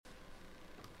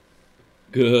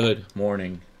Good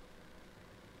morning.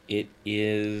 It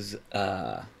is,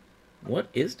 what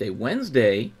is day?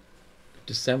 Wednesday,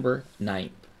 December 9th.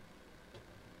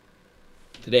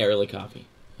 Today, our illy coffee.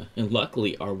 And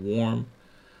luckily, our warm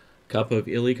cup of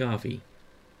illy coffee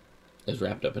is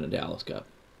wrapped up in a Dallas cup.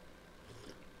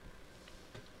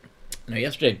 Now,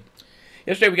 yesterday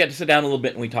we got to sit down a little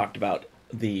bit and we talked about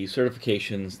the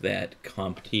certifications that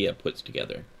CompTIA puts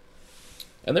together.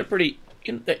 And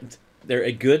they're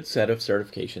a good set of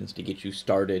certifications to get you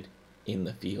started in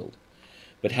the field.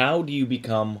 But how do you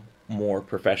become more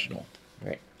professional,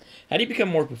 right? How do you become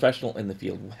more professional in the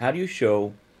field? How do you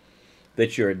show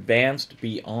that you're advanced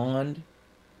beyond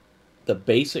the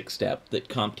basic step that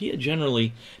CompTIA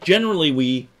generally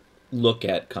we look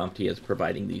at CompTIA as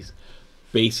providing these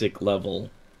basic level,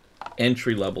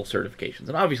 entry level certifications.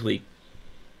 And obviously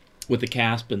with the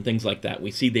CASP and things like that,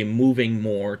 we see them moving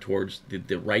more towards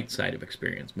the right side of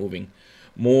experience, moving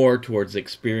more towards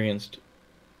experienced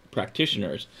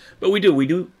practitioners. But we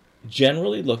do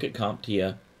generally look at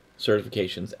CompTIA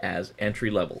certifications as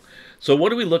entry level. So what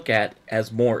do we look at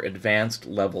as more advanced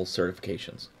level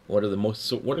certifications? What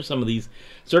are some of these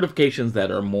certifications that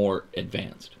are more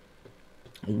advanced?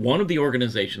 One of the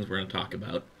organizations we're going to talk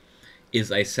about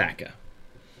is ISACA.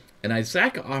 And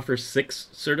ISACA offers 6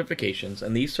 certifications,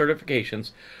 and these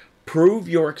certifications prove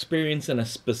your experience in a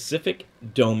specific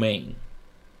domain.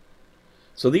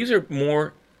 So these are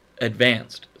more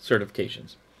advanced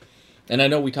certifications. And I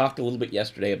know we talked a little bit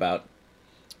yesterday about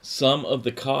some of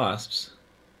the costs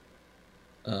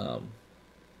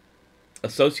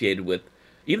associated with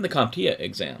even the CompTIA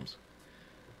exams.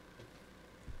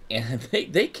 And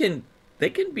they can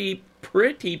be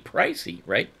pretty pricey,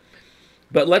 right?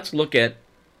 But let's look at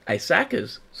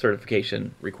ISACA's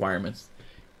certification requirements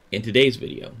in today's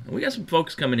video. And we got some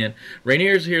folks coming in.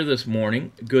 Rainier's here this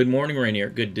morning. Good morning, Rainier.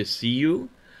 Good to see you.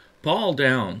 Paul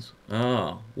Downs.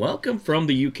 Oh, welcome from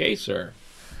the UK, sir.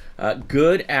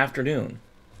 Good afternoon.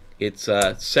 It's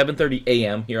 7:30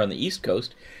 a.m. here on the East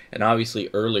Coast, and obviously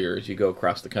earlier as you go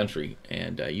across the country.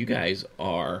 And you guys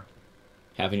are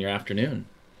having your afternoon.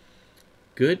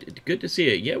 Good to see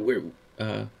you. Yeah,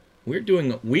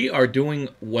 we are doing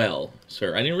well,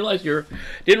 sir. I didn't realize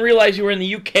you were in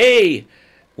the UK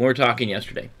when we were talking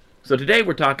yesterday. So today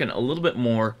we're talking a little bit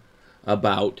more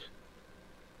about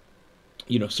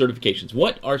certifications.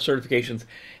 What are certifications?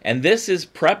 And this is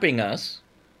prepping us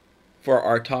for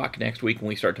our talk next week when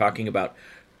we start talking about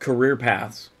career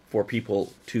paths for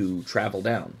people to travel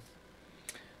down.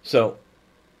 So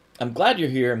I'm glad you're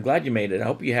here. I'm glad you made it. I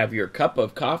hope you have your cup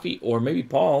of coffee, or maybe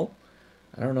Paul,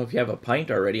 I don't know if you have a pint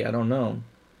already. I don't know.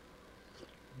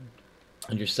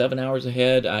 And you're 7 hours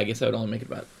ahead. I guess I would only make it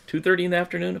about 2:30 in the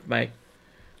afternoon. If my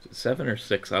 7 or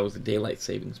 6 hours, the daylight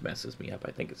savings messes me up.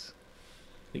 I think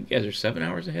you guys are 7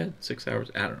 hours ahead, 6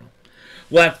 hours. I don't know.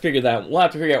 We'll have to figure that. We'll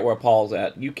have to figure out where Paul's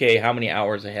at. UK. How many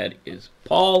hours ahead is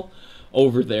Paul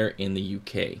over there in the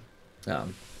UK? So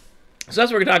that's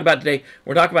what we're gonna talk about today.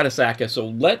 We're talking about ISACA. So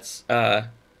let's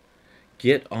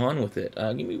get on with it.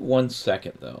 Give me 1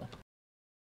 second though.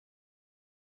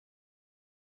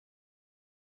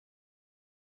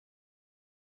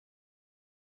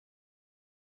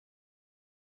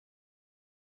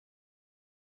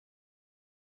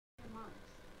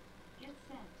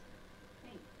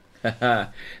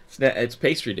 It's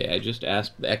pastry day. I just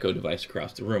asked the Echo device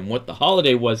across the room what the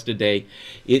holiday was today.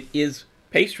 It is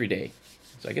pastry day.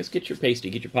 So I guess get your pasty,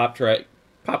 get your Pop-Tart,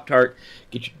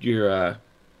 get your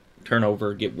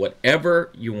turnover, get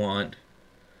whatever you want.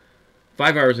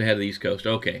 5 hours ahead of the East Coast.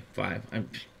 Okay, 5. I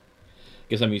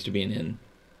guess I'm used to being in.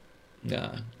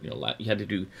 You had to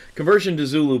do conversion to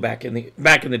Zulu back in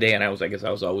the day, and I guess I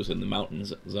was always in the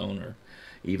mountains zone or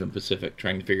even Pacific,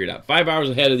 trying to figure it out. 5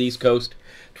 hours ahead of the East Coast,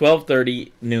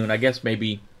 12:30 noon. I guess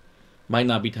might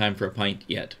not be time for a pint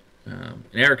yet. And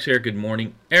Eric's here. Good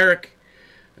morning, Eric.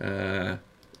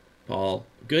 Paul,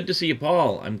 good to see you,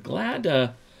 Paul. I'm glad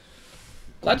to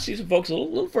see some folks a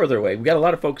little further away. We got a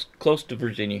lot of folks close to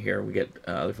Virginia here. We get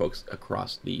other folks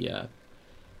across the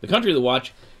country that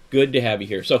watch. Good to have you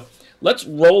here. So let's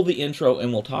roll the intro,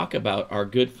 and we'll talk about our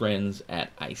good friends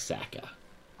at ISACA.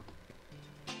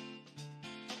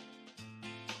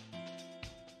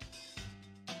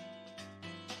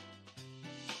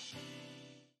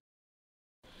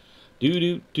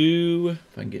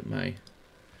 If I can get my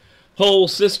whole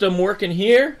system working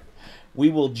here, we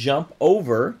will jumping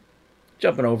over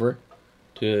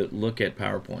to look at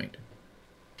PowerPoint.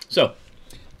 So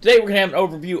today we're going to have an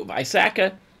overview of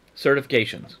ISACA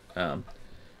certifications. And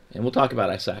we'll talk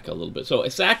about ISACA a little bit. So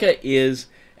ISACA is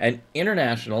an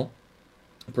international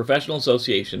professional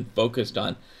association focused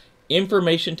on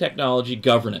information technology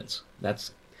governance.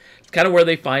 That's kind of where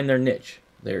they find their niche.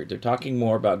 They're talking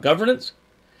more about governance.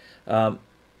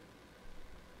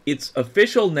 Its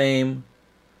official name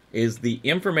is the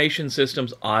Information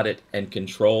Systems Audit and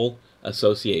Control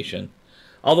Association,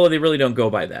 although they really don't go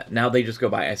by that. Now they just go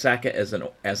by ISACA as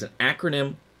an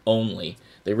acronym only.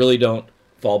 They really don't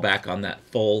fall back on that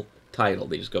full title.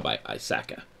 They just go by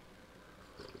ISACA.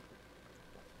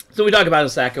 So we talk about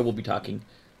ISACA, we'll be talking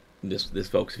this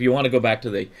folks. If you want to go back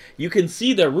to you can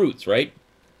see their roots, right?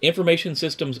 Information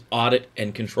Systems Audit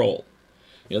and Control.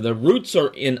 The roots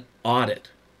are in audit.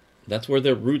 That's where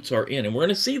their roots are in. And we're going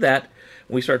to see that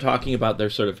when we start talking about their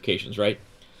certifications, right?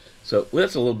 So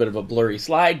that's a little bit of a blurry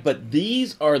slide, but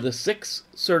these are the 6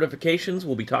 certifications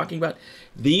we'll be talking about.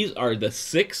 These are the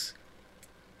 6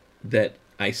 that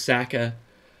ISACA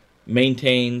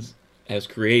maintains, has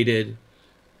created,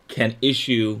 can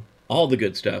issue, all the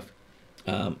good stuff.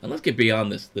 And let's get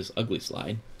beyond this ugly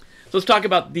slide. So let's talk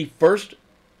about the first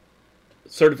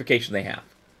certification they have.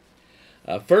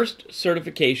 First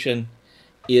certification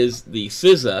is the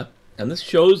CISA, and this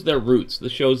shows their roots.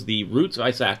 This shows the roots of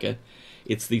ISACA.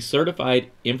 It's the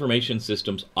Certified Information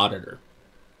Systems Auditor.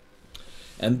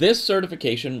 And this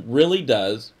certification really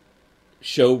does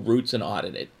show roots in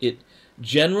audit. It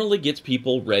generally gets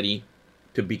people ready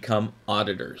to become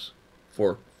auditors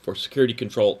for security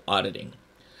control auditing.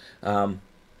 A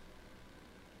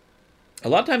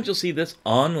lot of times you'll see this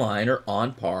online or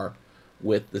on par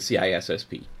with the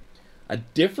CISSP. A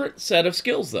different set of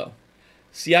skills, though.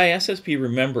 CISSP,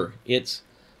 remember, it's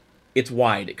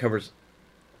wide. It covers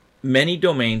many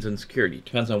domains in security. It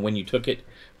depends on when you took it,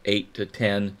 8 to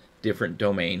 10 different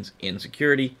domains in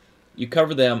security. You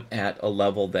cover them at a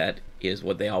level that is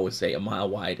what they always say, a mile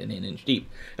wide and an inch deep.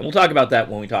 And we'll talk about that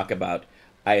when we talk about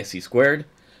ISC squared.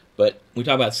 But when we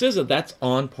talk about CISA, that's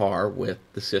on par with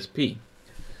the CISP.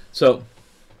 So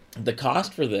the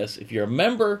cost for this, if you're a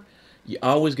member, you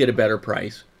always get a better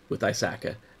price with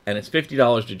ISACA. And it's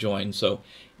 $50 to join. So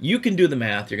you can do the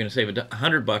math. You're going to save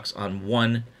 $100 on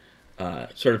one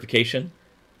certification.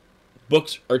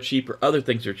 Books are cheaper. Other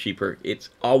things are cheaper. It's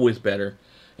always better,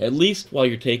 at least while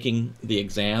you're taking the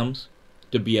exams,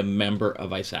 to be a member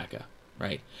of ISACA,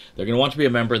 right? They're going to want you to be a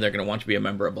member. They're going to want you to be a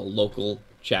member of a local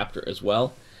chapter as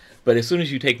well. But as soon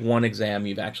as you take one exam,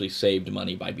 you've actually saved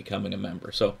money by becoming a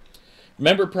member. So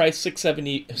member price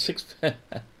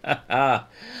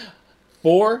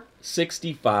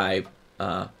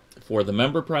 $465 for the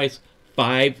member price,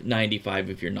 $595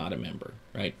 if you're not a member,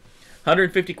 right?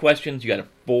 150 questions. You got a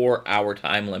 4-hour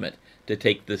time limit to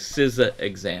take the CISA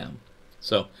exam.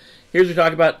 So here's what we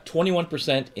talk about: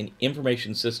 21% in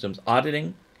information systems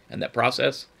auditing and that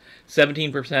process,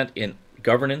 17% in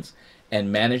governance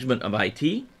and management of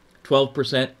IT,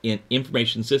 12% in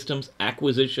information systems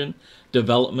acquisition,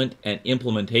 development, and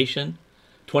implementation,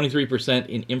 23%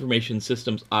 in information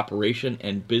systems operation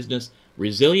and business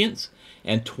resilience,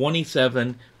 and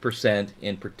 27%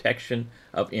 in protection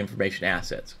of information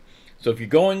assets. So if you're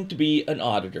going to be an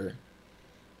auditor,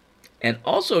 and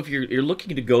also if you're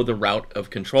looking to go the route of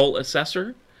control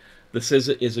assessor, the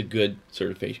CISA is a good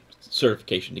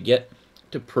certification to get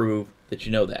to prove that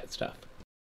you know that stuff.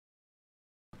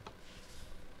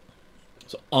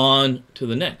 So on to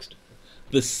the next.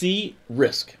 The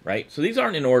C-RISC, right? So these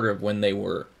aren't in order of when they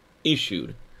were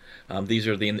issued. These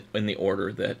are in the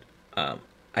order that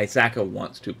ISACA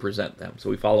wants to present them. So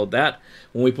we followed that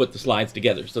when we put the slides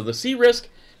together. So the C-RISC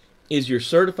is you're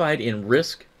certified in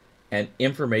risk and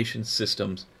information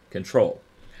systems control.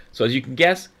 So as you can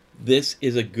guess, this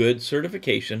is a good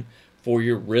certification for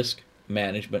your risk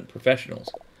management professionals.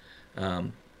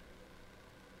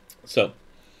 So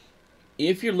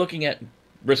if you're looking at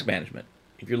risk management,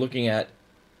 if you're looking at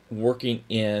working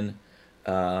in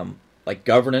like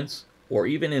governance or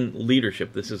even in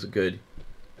leadership, this is a good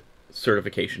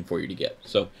certification for you to get.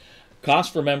 So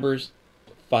cost for members,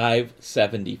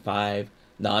 $575,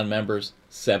 non-members,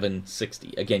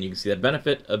 $760. Again, you can see the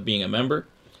benefit of being a member.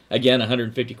 Again,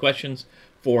 150 questions,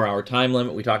 4-hour time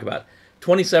limit. We talk about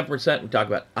 27%, we talk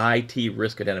about IT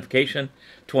risk identification,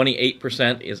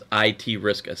 28% is IT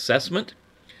risk assessment,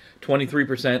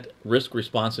 23% risk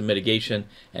response and mitigation,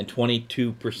 and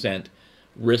 22%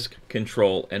 risk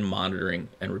control and monitoring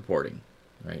and reporting,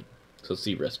 right? So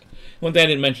C-RISC. One thing I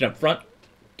didn't mention up front,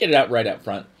 get it out right up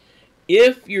front.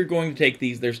 If you're going to take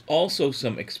these, there's also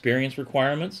some experience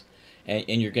requirements,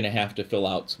 and you're going to have to fill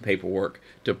out some paperwork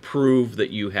to prove that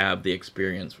you have the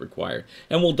experience required.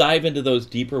 And we'll dive into those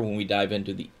deeper when we dive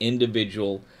into the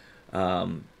individual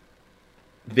videos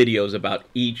about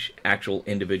each actual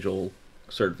individual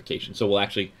certification. So we'll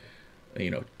actually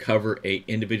cover a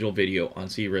individual video on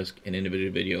C-RISC, an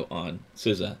individual video on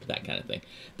CISA, that kind of thing.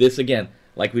 This, again,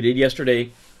 like we did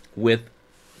yesterday with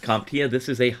CompTIA, this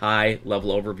is a high-level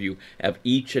overview of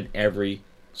each and every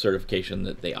certification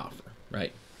that they offer,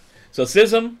 right? So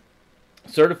CISM,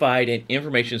 Certified in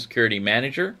Information Security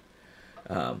Manager.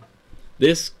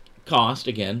 This cost,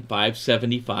 again,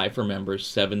 $575 for members,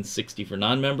 $760 for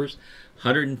non-members,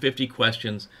 150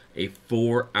 questions, a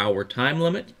 4-hour time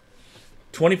limit,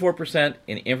 24%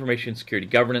 in Information Security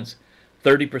Governance,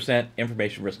 30%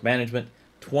 Information Risk Management,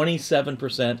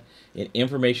 27% in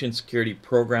Information Security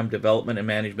Program Development and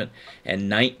Management,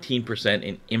 and 19%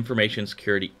 in Information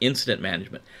Security Incident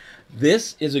Management.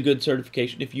 This is a good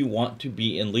certification if you want to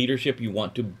be in leadership, you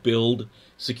want to build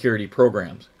security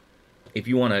programs. If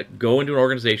you want to go into an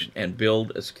organization and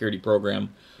build a security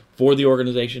program for the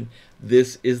organization,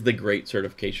 this is the great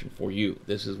certification for you.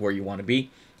 This is where you want to be.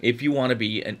 If you want to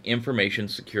be an information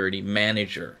security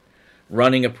manager,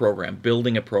 running a program,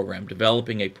 building a program,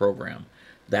 developing a program,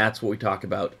 that's what we talk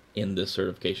about in this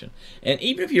certification. And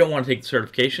even if you don't want to take the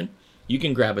certification, you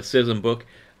can grab a CISM book.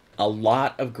 A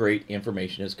lot of great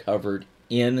information is covered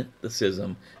in the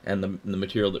CISM and the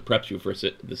material that preps you for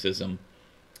the CISM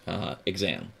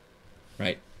exam,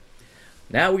 right?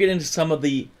 Now we get into some of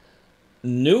the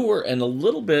newer and a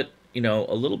little bit,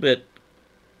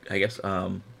 I guess,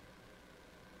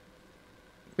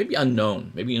 maybe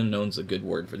unknown. Maybe unknown's a good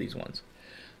word for these ones.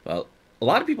 Well, a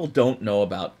lot of people don't know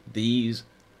about these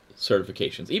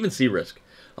certifications. Even C-RISC.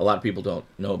 A lot of people don't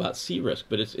know about C-RISC,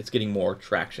 but it's getting more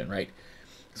traction, right?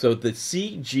 So the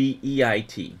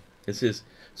CGEIT, this is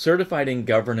Certified in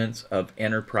Governance of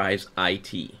Enterprise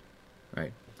IT,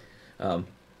 right?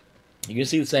 You can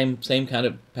see the same kind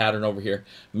of pattern over here.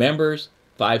 Members,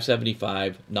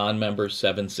 $575, non-members,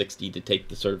 $760 to take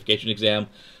the certification exam.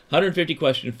 150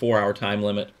 question, 4-hour time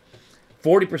limit.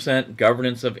 40%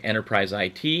 governance of enterprise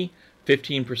IT,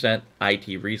 15%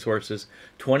 IT resources,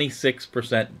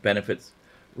 26% benefits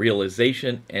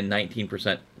realization, and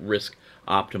 19% risk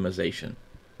optimization,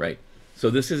 right? So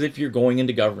this is if you're going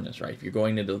into governance, right? If you're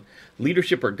going into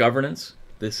leadership or governance,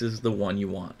 this is the one you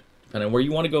want. Depending on where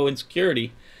you want to go in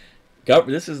security,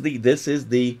 this is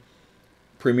the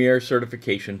premier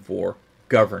certification for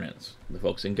governance, the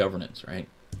folks in governance, right?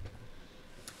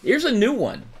 Here's a new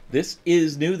one. This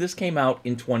is new. This came out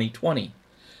in 2020.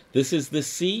 This is the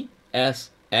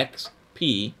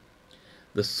CSXP,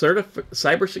 the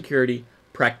Cybersecurity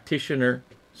Practitioner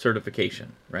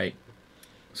Certification, right?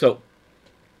 So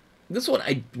this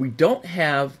one, we don't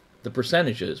have the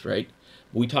percentages, right?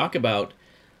 We talk about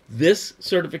this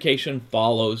certification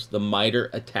follows the MITRE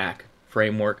ATT&CK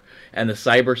framework and the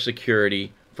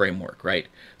cybersecurity framework, right?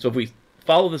 So if we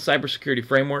follow the cybersecurity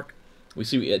framework, we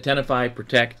see we identify,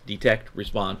 protect, detect,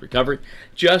 respond, recovery,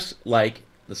 just like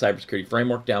the cybersecurity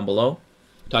framework down below.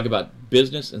 Talk about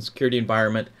business and security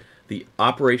environment, the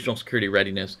operational security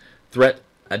readiness, threat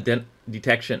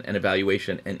detection and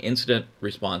evaluation, and incident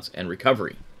response and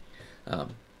recovery.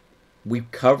 We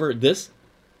cover this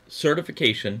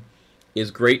certification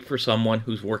is great for someone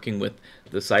who's working with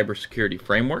the cybersecurity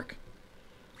framework,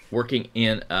 working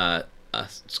in a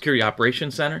security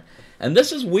operations center. And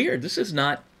this is weird. This is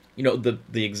not, the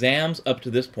exams up to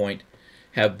this point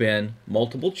have been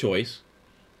multiple choice.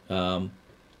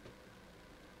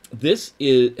 This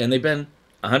is, and they've been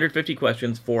 150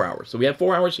 questions, 4 hours. So we have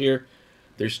 4 hours here.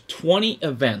 There's 20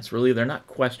 events. Really, they're not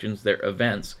questions, they're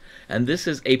events. And this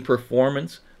is a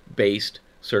performance-based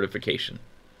certification.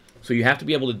 So you have to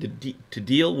be able to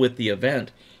deal with the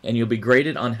event, and you'll be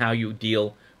graded on how you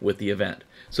deal with the event.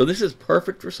 So this is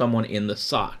perfect for someone in the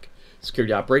SOC,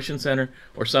 Security Operations Center,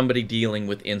 or somebody dealing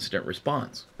with incident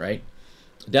response, right?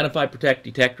 Identify, protect,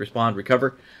 detect, respond,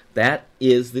 recover. That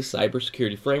is the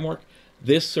cybersecurity framework.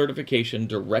 This certification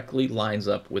directly lines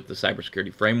up with the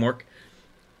cybersecurity framework.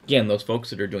 Again, those folks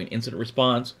that are doing incident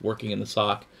response, working in the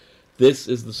SOC, this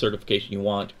is the certification you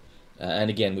want. And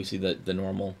again, we see the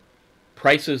normal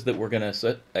prices that we're going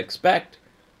to expect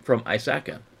from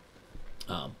ISACA.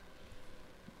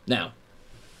 Now,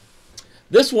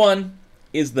 this one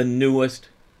is the newest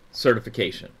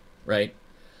certification, right?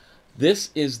 This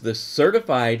is the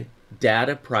Certified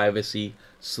Data Privacy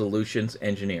Solutions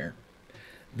Engineer.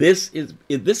 This is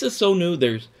so new.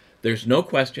 There's no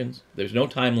questions. There's no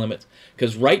time limits,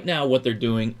 because right now what they're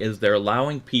doing is they're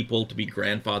allowing people to be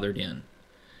grandfathered in.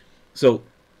 So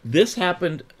this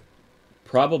happened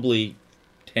probably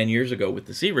 10 years ago with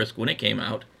the C-RISC when it came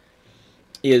out,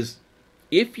 is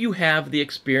if you have the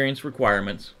experience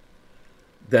requirements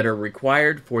that are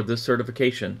required for this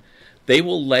certification, they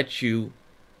will let you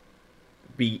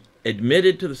be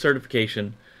admitted to the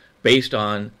certification based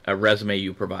on a resume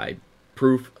you provide.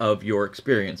 proof of your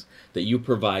experience that you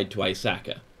provide to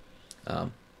ISACA.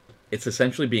 It's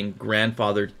essentially being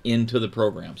grandfathered into the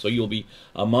program. So you'll be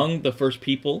among the first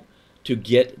people to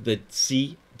get the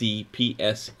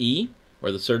CDPSE,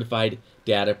 or the Certified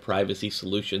Data Privacy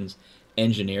Solutions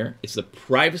Engineer. It's the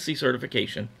privacy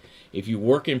certification. If you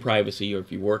work in privacy, or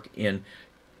if you work in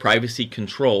privacy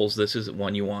controls, this is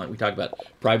one you want. We talk about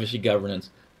privacy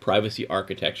governance, privacy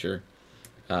architecture,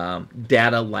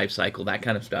 data lifecycle, that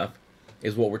kind of stuff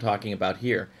is what we're talking about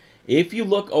here. If you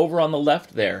look over on the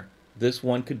left there, this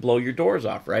one could blow your doors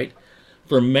off, right?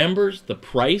 For members, the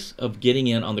price of getting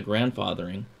in on the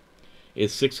grandfathering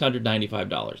is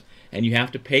 $695, and you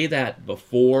have to pay that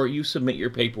before you submit your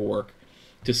paperwork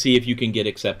to see if you can get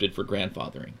accepted for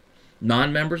grandfathering.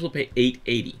 Non-members will pay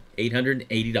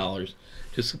 $880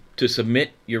 to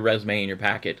submit your resume and your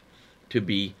packet to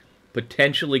be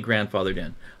potentially grandfathered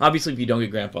in. Obviously, if you don't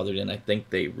get grandfathered in, I think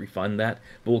they refund that,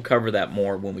 but we'll cover that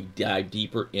more when we dive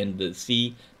deeper into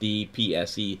the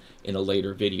CDPSE in a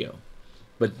later video.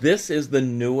 But this is the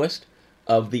newest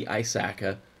of the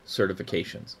ISACA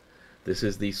certifications. This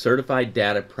is the Certified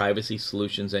Data Privacy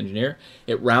Solutions Engineer.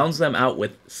 It rounds them out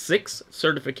with 6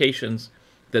 certifications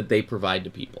that they provide to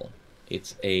people.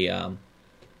 It's a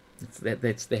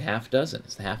it's the half dozen.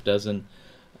 It's the half dozen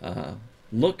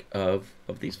look of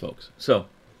these folks. So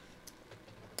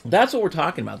that's what we're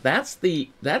talking about. That's the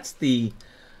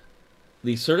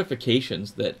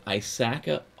certifications that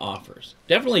ISACA offers.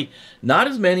 Definitely not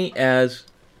as many as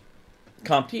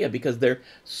CompTIA, because they're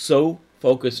so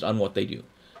focused on what they do.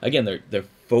 Again, they're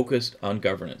focused on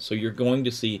governance. So you're going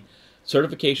to see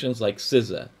certifications like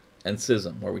CISA and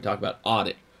CISM, where we talk about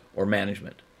audit or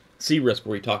management. CRISC,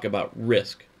 where we talk about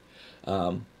risk.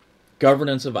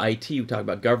 Governance of IT, we talk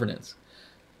about governance.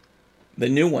 The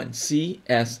new one,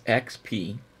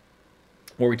 CSXP,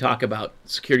 where we talk about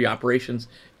security operations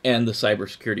and the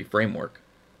cybersecurity framework.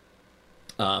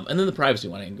 And then the privacy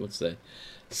one, what's the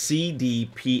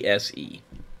CDPSE?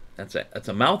 That's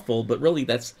a mouthful, but really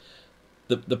that's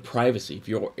the privacy. If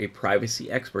you're a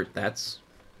privacy expert, that's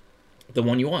the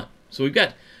one you want. So we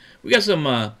got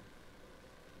some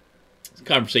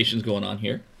conversations going on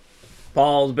here.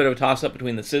 Paul's a bit of a toss-up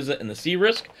between the CISA and the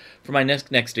CRISC for my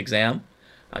next exam.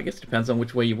 I guess it depends on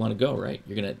which way you want to go, right?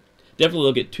 You're going to definitely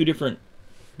look at 2 different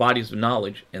bodies of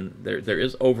knowledge, and there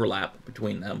is overlap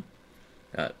between them.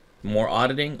 More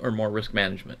auditing or more risk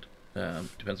management.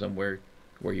 Depends on where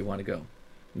you want to go.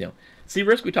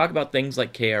 CRISC, we talk about things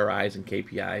like KRIs and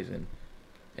KPIs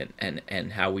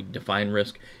and how we define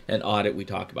risk. And audit, we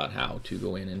talk about how to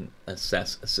go in and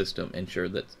assess a system, ensure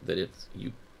that it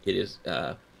is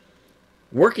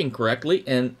working correctly,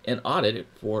 and audit it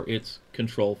for its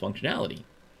control functionality.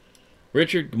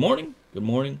 Richard, good morning. Good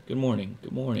morning. Good morning.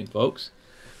 Good morning, folks.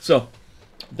 So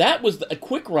that was a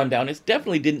quick rundown. It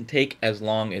definitely didn't take as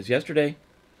long as yesterday.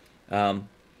 Do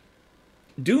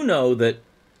know that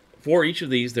for each of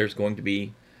these, there's going to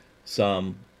be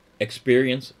some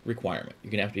experience requirement.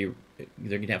 You're going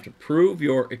to have to prove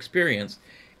your experience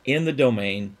in the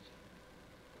domain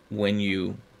when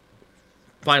you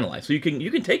finalize. So you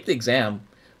can take the exam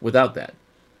without that,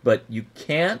 but you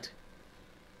can't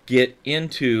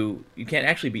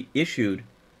actually be issued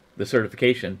the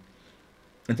certification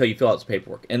until you fill out some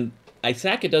paperwork. And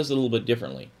ISACA does it a little bit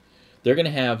differently. They're going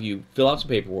to have you fill out some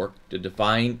paperwork to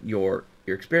define your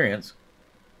experience.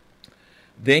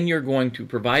 Then you're going to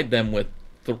provide them with,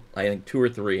 I think 2 or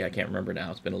 3, I can't remember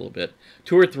now, it's been a little bit,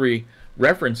 2 or 3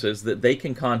 references that they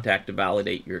can contact to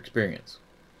validate your experience.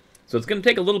 So it's going to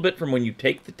take a little bit from when you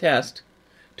take the test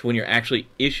to when you're actually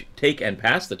take and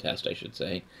pass the test, I should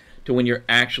say, to when you're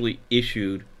actually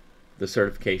issued the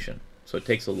certification. So it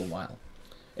takes a little while.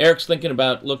 Eric's thinking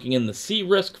about looking in the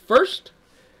CRISC first,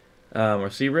 or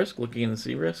CRISC, looking in the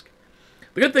CRISC.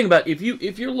 The good thing about if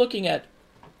you're looking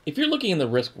in the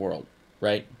risk world,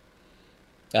 right?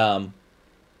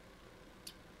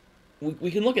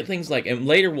 We can look at things like, and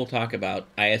later we'll talk about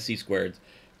ISC Squared's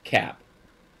CAP,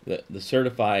 the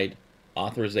Certified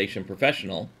Authorization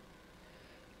Professional.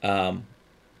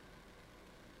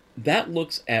 That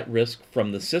looks at risk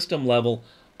from the system level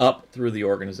up through the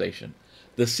organization.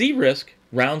 The CRISC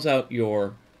rounds out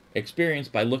your experience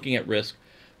by looking at risk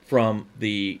from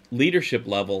the leadership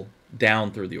level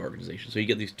down through the organization. So you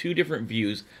get these 2 different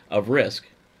views of risk.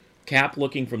 CAP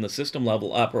looking from the system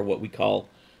level up, or what we call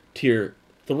Tier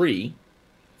 3,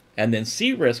 and then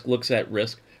CRISC looks at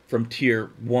risk from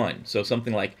Tier 1. So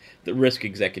something like the risk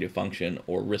executive function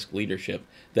or risk leadership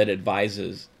that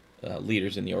advises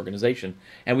leaders in the organization.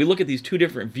 And we look at these 2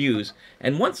 different views,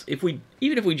 and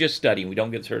even if we just study and we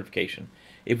don't get certification,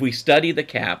 if we study the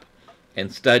CAP,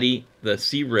 and study the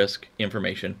C-risk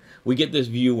information, we get this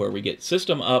view where we get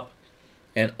system up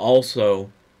and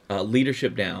also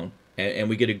leadership down, and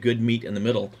we get a good meet in the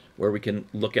middle where we can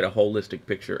look at a holistic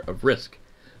picture of risk.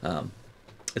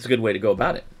 It's a good way to go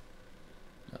about it.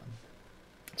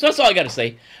 So that's all I got to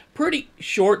say. Pretty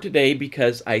short today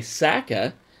because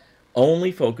ISACA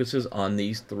only focuses on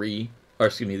these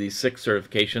these 6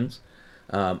 certifications,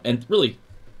 and really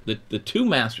the two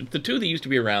masters, the two that used to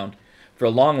be around for a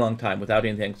long time without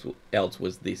anything else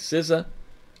was the CISA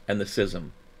and the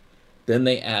CISM. Then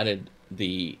they added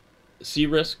the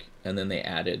C-risk, and then they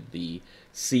added the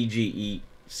CGEIT.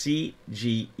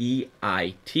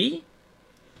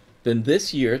 Then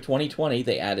this year, 2020,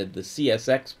 they added the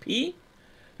CSXP.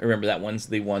 Remember, that one's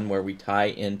the one where we tie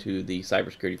into the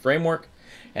cybersecurity framework.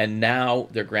 And now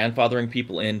they're grandfathering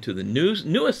people into the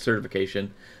newest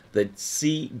certification, the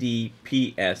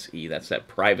CDPSE. That's that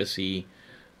privacy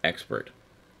expert.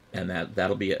 And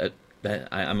that'll be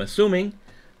I'm assuming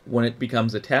when it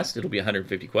becomes a test, it'll be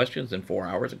 150 questions in 4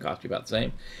 hours. It costs you about the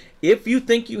same. If you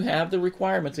think you have the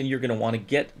requirements and you're going to want to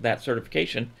get that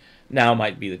certification, now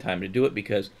might be the time to do it,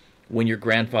 because when you're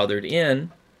grandfathered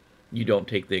in, you don't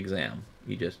take the exam.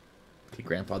 You just get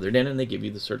grandfathered in and they give you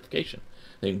the certification.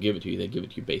 They can give it to you. They give it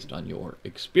to you based on your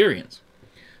experience.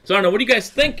 So I don't know. What do you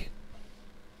guys think?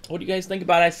 What do you guys think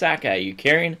about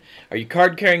ISACA? Are you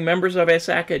card-carrying members of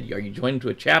ISACA? Are you joining to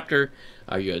a chapter?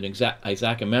 Are you an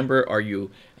ISACA member?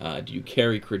 Do you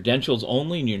carry credentials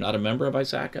only and you're not a member of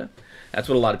ISACA? That's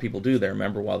what a lot of people do. They're a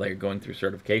member while they're going through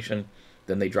certification.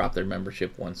 Then they drop their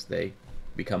membership once they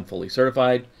become fully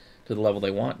certified to the level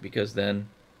they want, because then,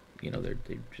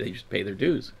 they just pay their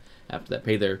dues. After that,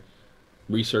 pay their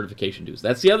recertification dues.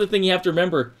 That's the other thing you have to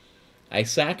remember.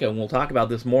 ISACA, and we'll talk about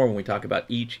this more when we talk about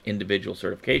each individual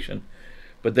certification,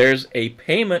 but there's a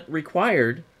payment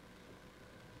required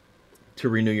to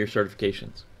renew your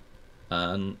certifications,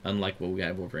 unlike what we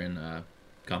have over in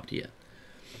CompTIA.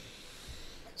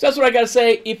 So that's what I got to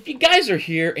say. If you guys are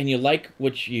here and you like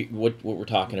what we're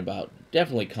talking about,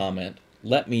 definitely comment.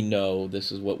 Let me know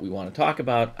this is what we want to talk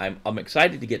about. I'm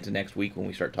excited to get to next week when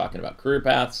we start talking about career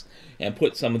paths and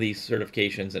put some of these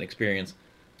certifications and experience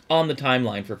on the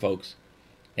timeline for folks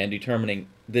and determining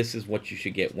this is what you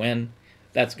should get when.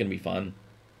 That's going to be fun.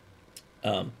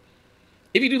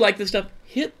 If you do like this stuff,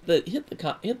 hit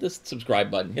the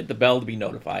subscribe button, hit the bell to be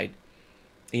notified.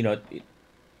 It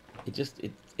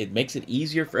makes it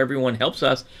easier for everyone, helps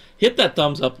us. Hit that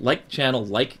thumbs up, like the channel,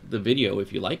 like the video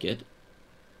if you like it,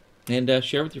 and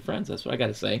share with your friends. That's what I got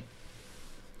to say.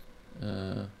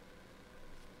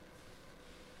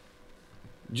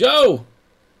 Joe!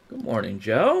 Good morning,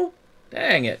 Joe.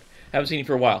 Dang it. Haven't seen you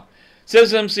for a while.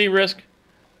 CISM, C-risk,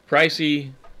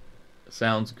 pricey,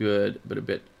 sounds good, but a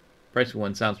bit pricey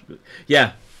one sounds good.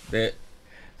 Yeah, they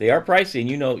are pricey, and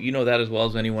you know that as well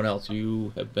as anyone else.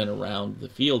 You have been around the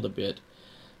field a bit.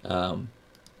 These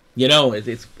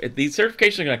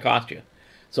certifications are going to cost you.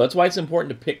 So that's why it's important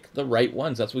to pick the right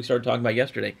ones. That's what we started talking about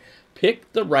yesterday.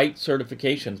 Pick the right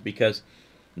certifications, because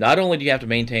not only do you have to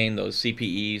maintain those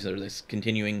CPEs, or this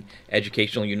continuing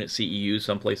educational unit, CEUs,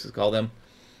 some places call them,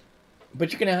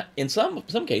 but you're going to, in some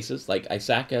cases, like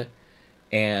ISACA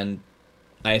and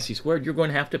ISC Squared, you're going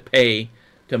to have to pay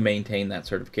to maintain that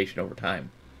certification over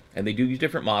time. And they do use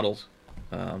different models,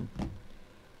 but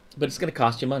it's going to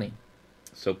cost you money.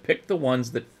 So pick the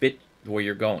ones that fit where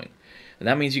you're going. And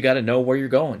that means you got to know where you're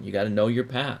going. You got to know your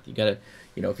path. You got to,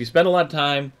 if you spend a lot of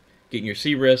time getting your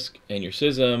C-risk and your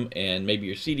CISM and maybe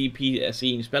your CDPSE,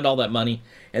 and you spend all that money,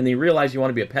 and then you realize you want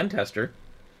to be a pen tester,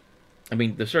 the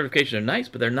certifications are nice,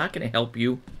 but they're not going to help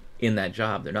you in that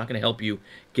job. They're not going to help you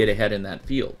get ahead in that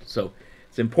field. So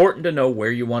it's important to know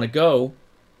where you want to go,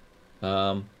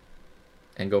 and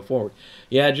go forward.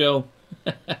 Yeah, Joe.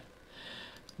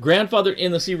 Grandfather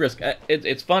in the C-risk.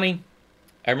 It's funny.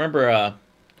 I remember, I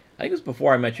think it was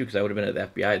before I met you, because I would have been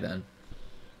at the FBI then.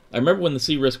 I remember when the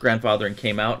C-risk grandfathering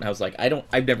came out, and I was like,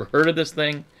 I've never heard of this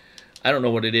thing. I don't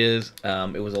know what it is.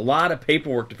 It was a lot of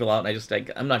paperwork to fill out,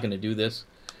 and I'm not going to do this.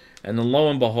 And then lo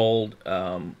and behold,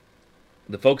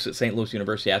 the folks at St. Louis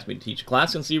University asked me to teach a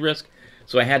class in C-risk,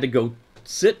 so I had to go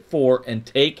sit for and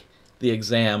take the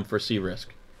exam for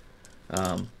C-risk,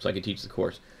 so I could teach the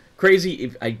course. Crazy.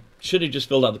 If I should have just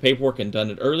filled out the paperwork and done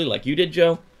it early like you did,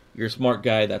 Joe. You're a smart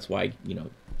guy. That's why,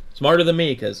 smarter than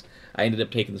me, because I ended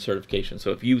up taking the certification. So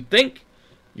if you think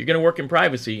you're going to work in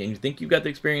privacy and you think you've got the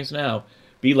experience now,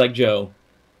 be like Joe.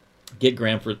 Get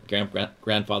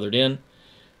grandfathered in.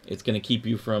 It's going to keep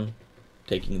you from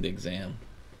taking the exam.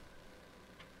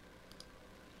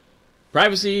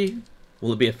 Privacy,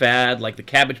 will it be a fad like the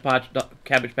Cabbage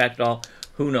Patch doll?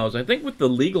 Who knows? I think with the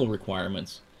legal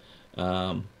requirements,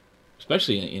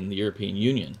 especially in the European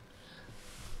Union.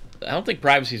 I don't think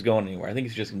privacy is going anywhere. I think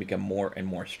it's just going to become more and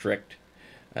more strict.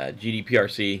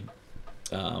 GDPRC,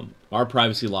 our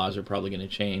privacy laws are probably going to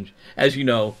change. As you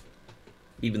know,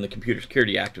 even the Computer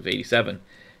Security Act of '87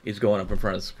 is going up in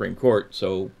front of the Supreme Court.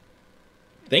 So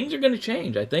things are going to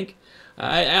change. I think,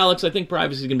 Alex, I think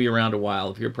privacy is going to be around a while.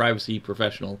 If you're a privacy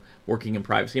professional working in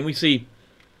privacy, and we see,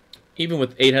 even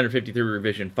with 853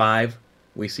 Revision 5,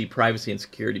 we see privacy and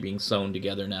security being sewn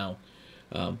together now.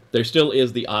 There still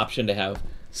is the option to have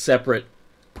separate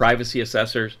privacy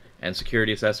assessors and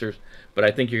security assessors, but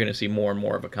I think you're going to see more and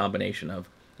more of a combination of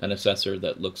an assessor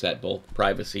that looks at both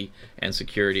privacy and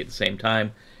security at the same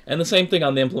time. And the same thing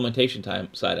on the implementation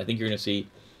side. I think you're going to see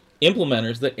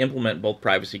implementers that implement both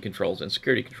privacy controls and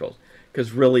security controls,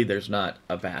 because really there's not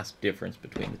a vast difference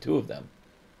between the two of them.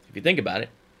 If you think about it,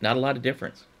 not a lot of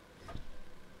difference.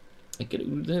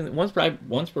 One's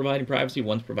providing privacy,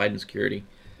 one's providing security.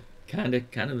 Kind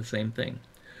of the same thing.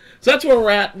 So that's where we're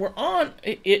at. We're on.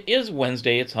 It is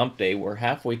Wednesday. It's hump day. We're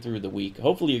halfway through the week.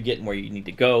 Hopefully you're getting where you need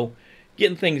to go,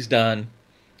 getting things done.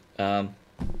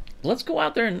 Let's go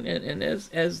out there and as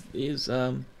is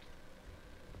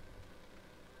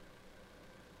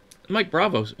Mike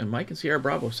Bravo and Mike and Sierra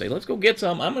Bravo say, let's go get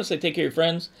some. I'm going to say take care of your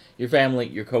friends, your family,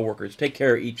 your coworkers. Take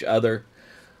care of each other.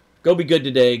 Go be good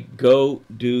today. Go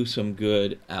do some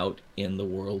good out in the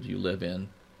world you live in.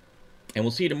 And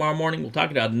we'll see you tomorrow morning. We'll talk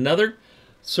about another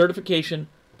certification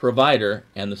provider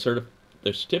and the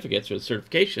certificates or the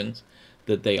certifications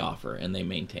that they offer and they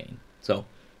maintain. So,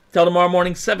 till tomorrow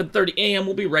morning, 7:30 a.m.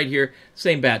 We'll be right here.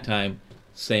 Same bat time,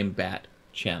 same bat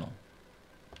channel.